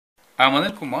I'm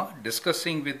Anil Kumar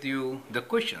discussing with you the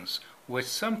questions which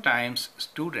sometimes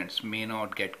students may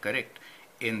not get correct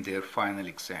in their final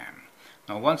exam.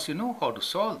 Now once you know how to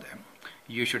solve them,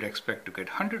 you should expect to get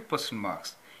 100%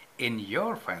 marks in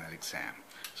your final exam.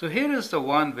 So here is the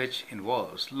one which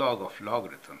involves log of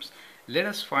logarithms. Let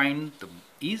us find the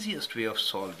easiest way of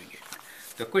solving it.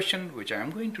 The question which I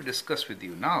am going to discuss with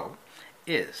you now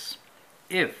is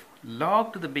if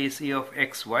log to the base a of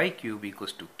xy cube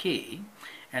equals to k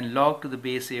and log to the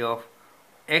base a of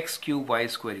x cube y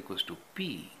square equals to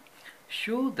p,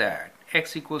 show that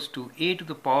x equals to a to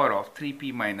the power of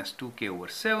 3p minus 2k over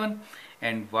 7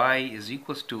 and y is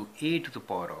equals to a to the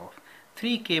power of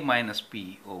 3k minus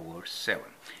p over 7.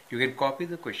 You can copy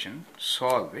the question,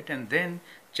 solve it, and then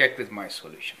check with my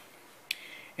solution.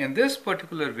 In this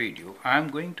particular video, I am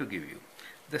going to give you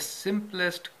the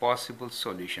simplest possible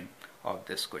solution of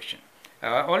this question.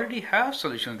 I already have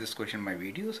solution of this question in my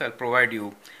videos. I'll provide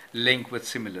you link with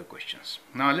similar questions.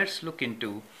 Now let's look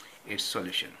into its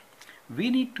solution. We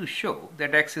need to show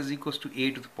that x is equals to a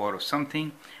to the power of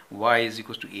something, y is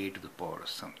equals to a to the power of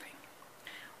something.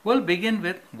 We'll begin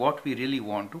with what we really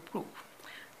want to prove.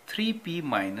 3p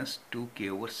minus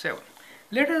 2k over 7.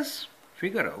 Let us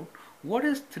figure out what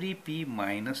is 3p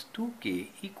minus 2k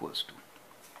equals to.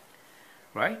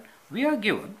 Right? We are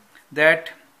given that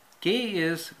k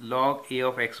is log a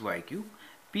of xy cube,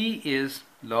 p is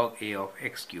log a of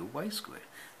x cube y square.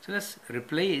 So let's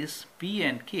replace p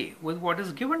and k with what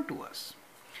is given to us.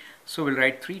 So we'll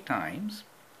write 3 times,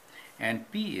 and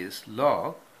p is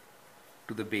log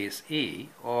to the base a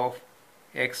of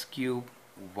x cube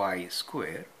y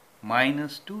square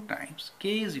minus 2 times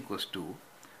k is equals to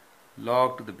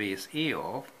log to the base a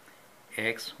of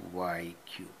x y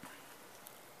cube.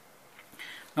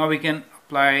 Now we can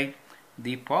apply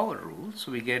the power rule,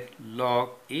 so we get log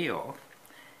a of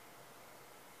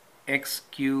x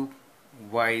cube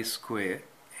y square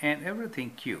and everything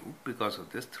cube because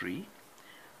of this 3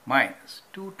 minus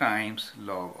 2 times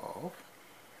log of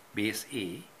base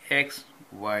a x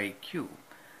y cube.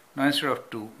 Now instead of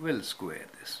 2 we'll square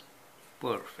this.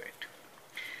 Perfect.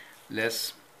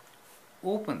 Let's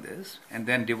open this and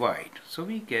then divide. So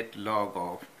we get log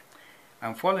of,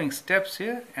 I'm following steps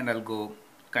here and I'll go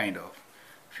kind of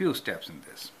few steps in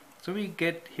this. So we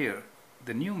get here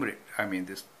the numerator,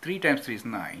 this 3 times 3 is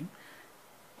 9,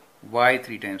 y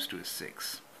 3 times 2 is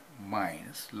 6,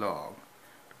 minus log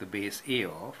to the base a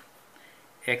of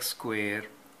x square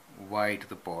y to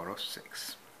the power of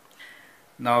 6.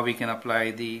 Now we can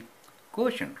apply the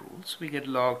quotient rules. We get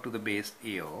log to the base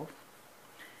a of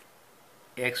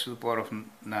x to the power of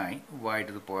 9 y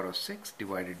to the power of 6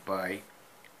 divided by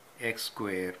x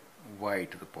square y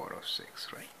to the power of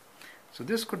 6, right? So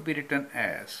this could be written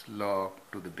as log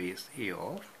to the base a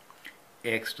of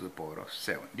x to the power of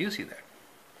 7. Do you see that?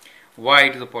 Y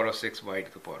to the power of 6, y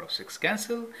to the power of 6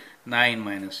 cancel. 9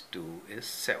 minus 2 is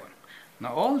 7.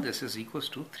 Now all this is equals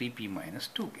to 3p minus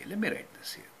 2k. Let me write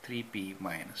this here. 3p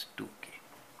minus 2k.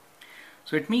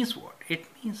 So it means what? It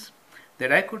means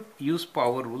that I could use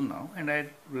power rule now, and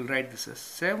I will write this as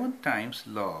 7 times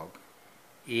log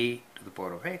a to the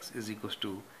power of x is equals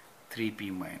to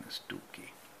 3p minus 2k.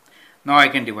 Now I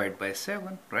can divide by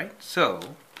 7, right? So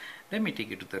let me take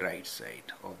it to the right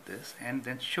side of this and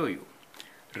then show you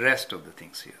rest of the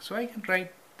things here. So I can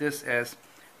write this as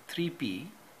 3p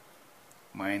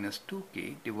minus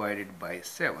 2k divided by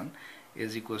 7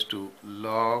 is equals to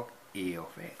log a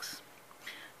of x.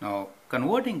 Now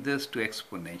converting this to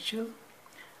exponential,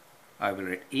 I will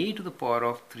write a to the power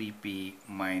of 3p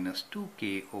minus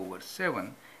 2k over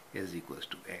 7 is equals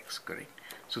to x, correct?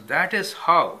 So that is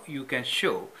how you can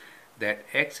show that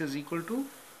x is equal to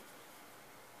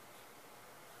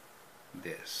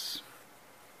this,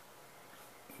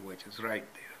 which is right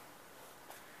there.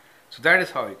 So that is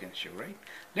how you can show, right?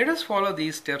 Let us follow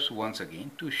these steps once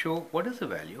again to show what is the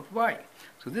value of y.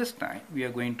 So this time we are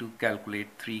going to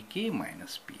calculate 3k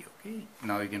minus p, okay?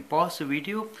 Now you can pause the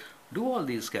video, do all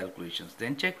these calculations,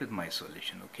 then check with my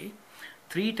solution, okay?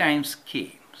 3 times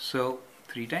k. So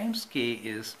 3 times k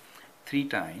is 3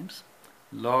 times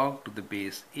log to the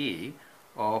base a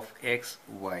of x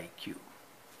y cube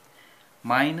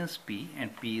minus p,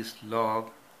 and p is log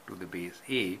to the base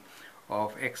a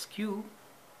of x cube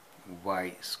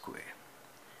y square,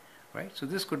 right? So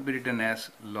this could be written as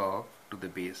log to the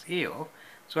base a of,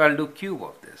 so I'll do cube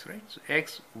of this, right? So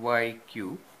x y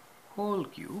cube whole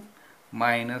cube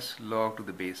minus log to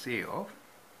the base a of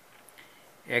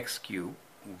x cube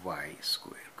y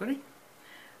square, correct?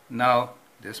 Now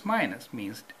this minus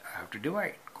means I have to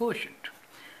divide quotient.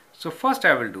 So first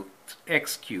I will do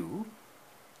x cube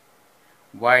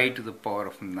y to the power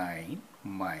of 9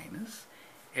 minus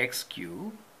x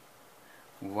cube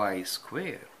y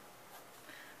square.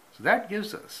 So that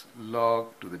gives us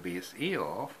log to the base a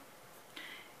of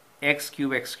x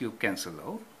cube cancel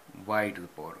out, y to the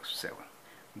power of 7.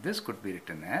 This could be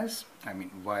written as,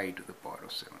 y to the power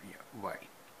of 7, y.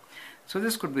 So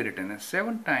this could be written as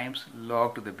 7 times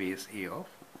log to the base a of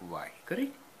y,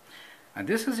 correct? And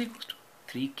this is equal to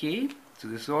 3k, so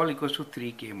this is all equals to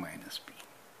 3k minus p.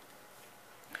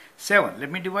 7,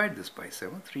 let me divide this by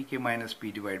 7. 3k minus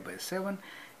p divided by 7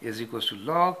 is equals to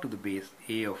log to the base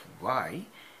a of y,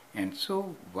 and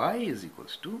so y is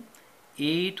equals to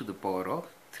a to the power of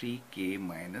 3k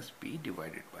minus p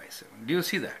divided by 7. Do you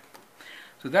see that?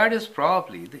 So that is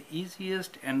probably the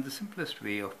easiest and the simplest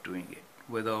way of doing it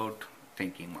without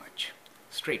thinking much.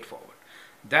 Straightforward.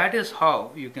 That is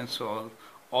how you can solve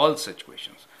all such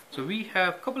questions. So we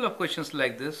have a couple of questions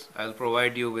like this. I'll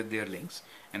provide you with their links,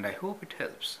 and I hope it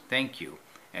helps. Thank you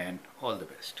and all the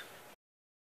best.